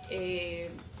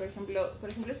 Por ejemplo,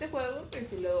 este juego, que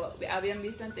si lo habían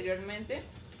visto anteriormente,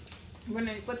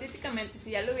 bueno, hipotéticamente,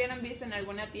 si ya lo hubieran visto en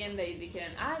alguna tienda y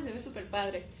dijeran, se ve súper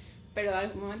padre, pero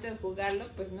al momento de jugarlo,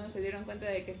 pues no se dieron cuenta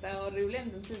de que estaba horrible.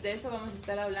 Entonces de eso vamos a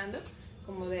estar hablando,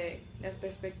 como de las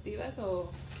perspectivas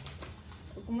o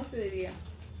 ¿cómo se diría?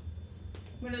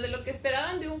 Bueno, de lo que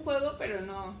esperaban de un juego, pero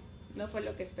no fue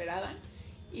lo que esperaban.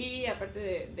 Y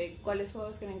aparte de cuáles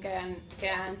juegos creen que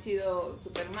han sido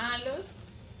súper malos.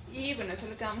 Y bueno, eso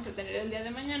es lo que vamos a tener el día de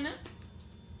mañana.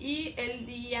 Y el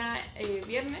día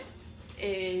viernes,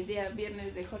 día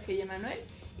viernes de Jorge y Emanuel.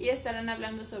 Y estarán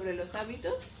hablando sobre los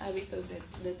hábitos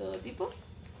de todo tipo.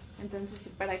 Entonces,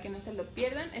 para que no se lo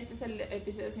pierdan, este es el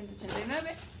episodio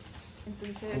 189.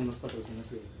 Entonces... Unos patrocinios.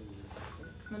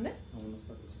 ¿Dónde?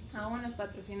 Aún nos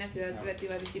patrocina Ciudad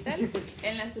Creativa Digital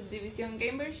en la subdivisión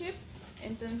Gamership.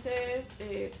 Entonces,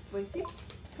 pues sí,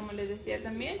 como les decía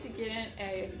también, si quieren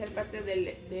ser parte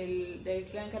del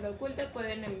clan Karaokulta,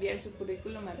 pueden enviar su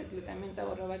currículum a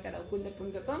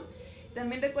reclutamiento@karaokulta.com.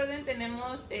 También recuerden,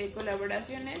 tenemos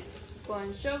colaboraciones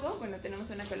con Shogo. Bueno, tenemos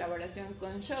una colaboración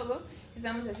con Shogo.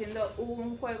 Estamos haciendo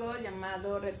un juego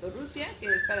llamado Reto Rusia, que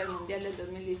es para el Mundial del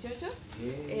 2018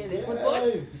 de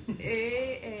fútbol.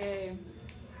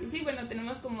 Y sí, bueno,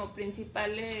 tenemos como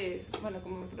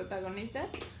como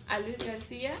protagonistas a Luis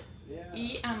García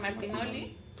y a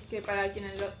Martinoli, que para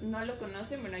quienes no lo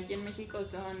conocen, bueno, aquí en México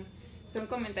son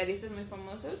comentaristas muy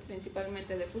famosos,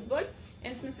 principalmente de fútbol.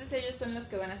 Entonces ellos son los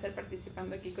que van a estar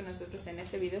participando aquí con nosotros en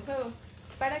este videojuego.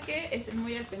 Para que estén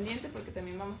muy al pendiente, porque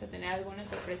también vamos a tener algunas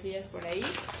sorpresillas por ahí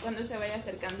cuando se vaya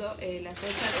acercando la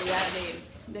fecha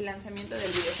de lanzamiento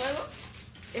del videojuego.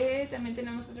 También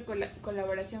tenemos otra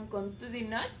colaboración con 2D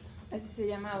Nuts, así se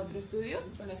llama otro estudio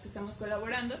con los que estamos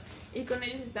colaborando, y con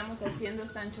ellos estamos haciendo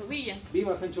Sancho Villa.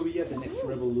 Viva Sancho Villa, The Next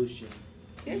Revolution.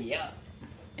 Yeah.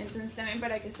 Entonces también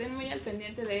para que estén muy al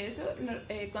pendiente de eso,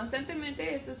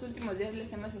 constantemente estos últimos días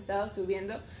les hemos estado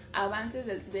subiendo avances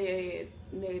de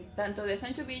tanto de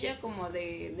Sancho Villa como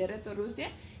de Reto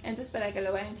Rusia. Entonces para que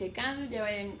lo vayan checando, ya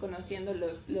vayan conociendo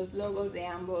los logos de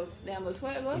ambos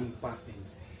juegos.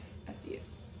 Empátense. Así es.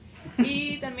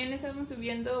 Y también estamos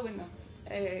subiendo, bueno,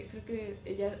 creo que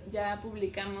ya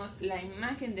publicamos la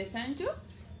imagen de Sancho.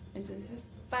 Entonces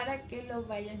para que lo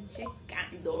vayan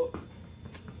checando.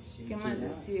 ¿Qué más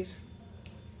decir?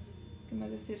 ¿En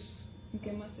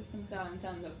qué más estamos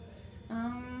avanzando?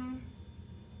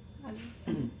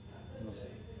 No sé.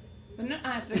 Bueno,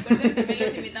 recuerden, también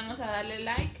los invitamos a darle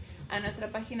like a nuestra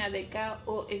página de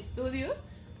KO Studio.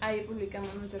 Ahí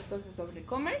publicamos muchas cosas sobre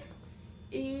e-commerce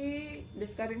y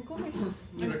descarguen e-commerce.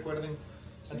 Y recuerden,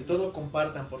 ante todo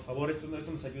compartan, por favor, eso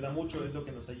nos ayuda mucho, es lo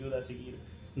que nos ayuda a seguir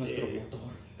Nuestro motor.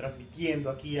 transmitiendo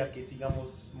aquí, a que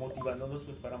sigamos motivándonos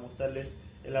pues para mostrarles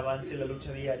el avance, la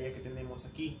lucha diaria que tenemos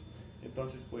aquí.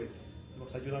 Entonces pues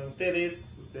nos ayudan ustedes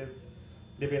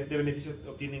de beneficio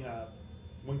obtienen a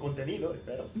buen contenido,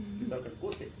 espero que les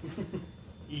guste.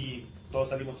 Y todos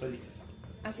salimos felices.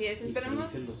 Así es, Y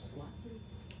esperamos felices los 4.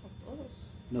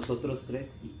 todos. Nosotros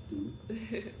 3 y tú.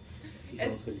 Y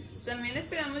somos felices. También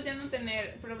esperamos ya no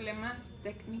tener problemas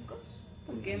técnicos,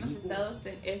 porque hemos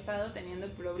estado teniendo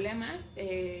problemas.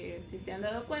 Si se han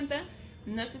dado cuenta,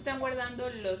 no se están guardando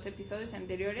los episodios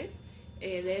anteriores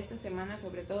de esta semana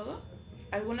sobre todo.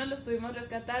 Algunos los pudimos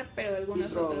rescatar, pero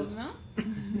algunos otros no.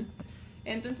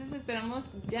 Entonces esperamos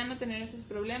ya no tener esos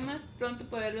problemas, pronto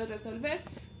poderlos resolver.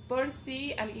 Por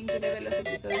si alguien quiere ver los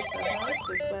episodios pasados,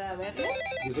 pues pueda verlos.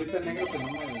 Yo soy tan negro que no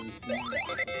me distingo.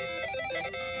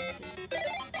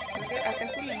 Creo que a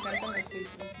Cacu le encantan los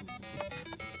filtros.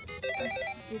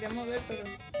 Quería mover, pero...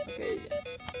 Ok, ya.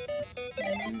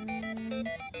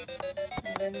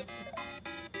 A ver esto.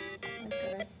 Ay,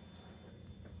 caray.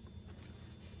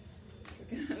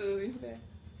 Creo que me veo bien fea.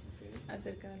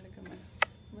 Acerca de la cámara.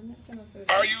 Bueno, es que no se ve.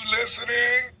 Are you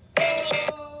listening?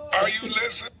 Are you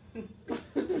listening?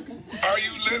 Are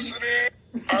you listening?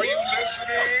 Are you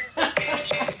listening?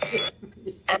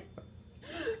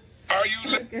 Are you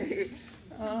listening? Okay.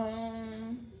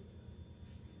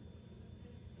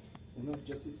 Uno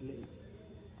Justice League.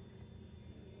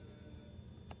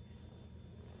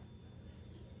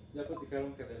 Ya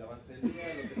platicaron que del avance del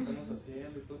día, lo que estamos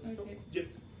haciendo y todo eso. Okay.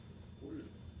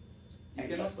 ¿Y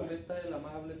qué nos comenta el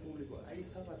amable público? Ay,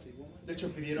 esa batigoma. De hecho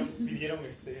pidieron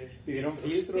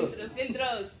filtros.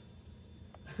 Filtros.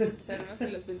 Sabemos que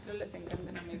los filtros les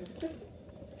encantan, amigos.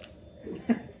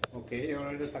 Ok,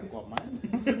 ahora eres Aquaman.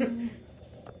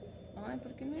 Ay,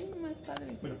 ¿por qué no hay más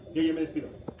padres? Bueno, yo ya me despido.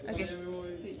 Ok. Ya me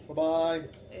voy. Sí. Bye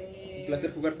bye. Un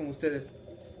placer jugar con ustedes.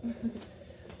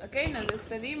 Ok, nos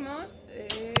despedimos.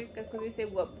 Caco dice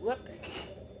wap wap.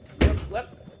 Wap wap.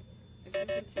 Este es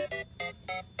el chiste.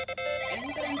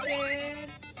 Entonces,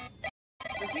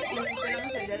 pues sí, los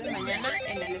esperamos el día de mañana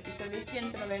en el episodio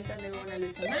 190 de Una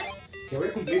Lucha Más. Que voy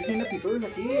a cumplir 100 episodios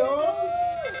aquí. ¡Oh!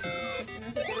 Si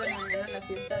no se pierdan mañana la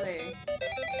fiesta de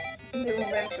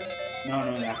Humberto. No,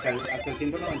 hasta el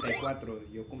 194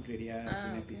 yo cumpliría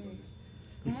 100 Ok. episodios.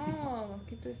 ¿Cómo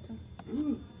quito esto?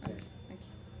 Aquí.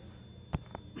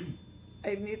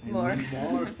 I need I more. need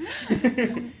more.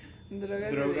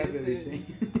 Drogas de diseño.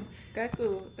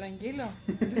 Cacu, tranquilo,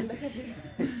 relájate.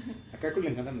 A Cacu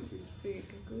le encantan los videos. Sí,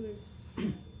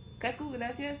 Cacu,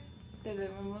 gracias, te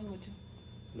debemos mucho.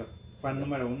 Fan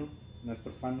número 1,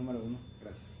 nuestro fan número 1,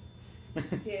 gracias.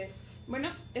 Así es.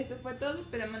 Bueno, esto fue todo,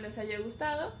 esperamos les haya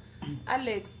gustado.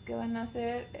 Alex, ¿qué van a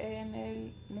hacer en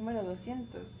el número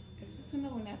 200? Eso es una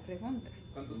buena pregunta.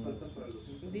 ¿Cuántos faltan para el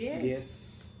 200?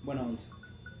 10. Bueno, 11.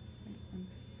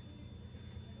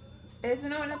 Es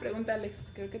una buena pregunta,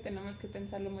 Alex. Creo que tenemos que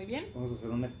pensarlo muy bien. Vamos a hacer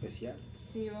un especial.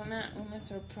 Sí, una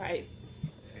surprise.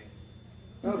 Sí.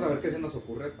 Vamos a ver qué se nos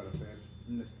ocurre para hacer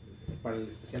para el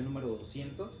especial número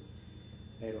 200.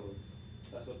 Pero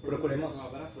procuremos. No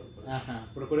habrá sorpresa. Ajá,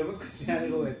 procuremos que sea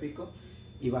algo épico.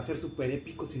 Y va a ser súper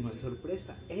épico si no es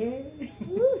sorpresa.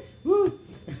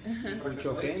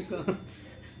 Mucho penso.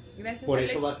 Gracias, Por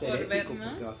Alex, eso va a ser por épico, vernos.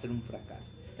 porque va a ser un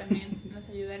fracaso. También nos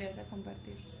ayudarías a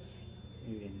compartir.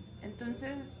 Muy bien.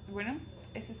 Entonces, bueno,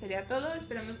 eso sería todo.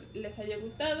 Esperamos les haya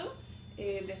gustado.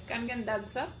 Descarguen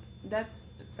That's Up.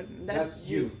 That's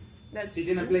You. That's Si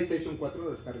tienen You. PlayStation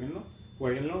 4, descárguenlo,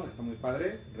 jueguenlo, está muy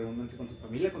padre. Reúnanse con su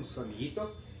familia, con sus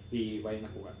amiguitos y vayan a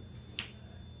jugar.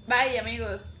 Bye,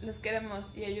 amigos. Los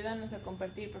queremos y ayúdanos a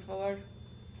compartir, por favor.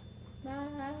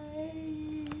 Bye.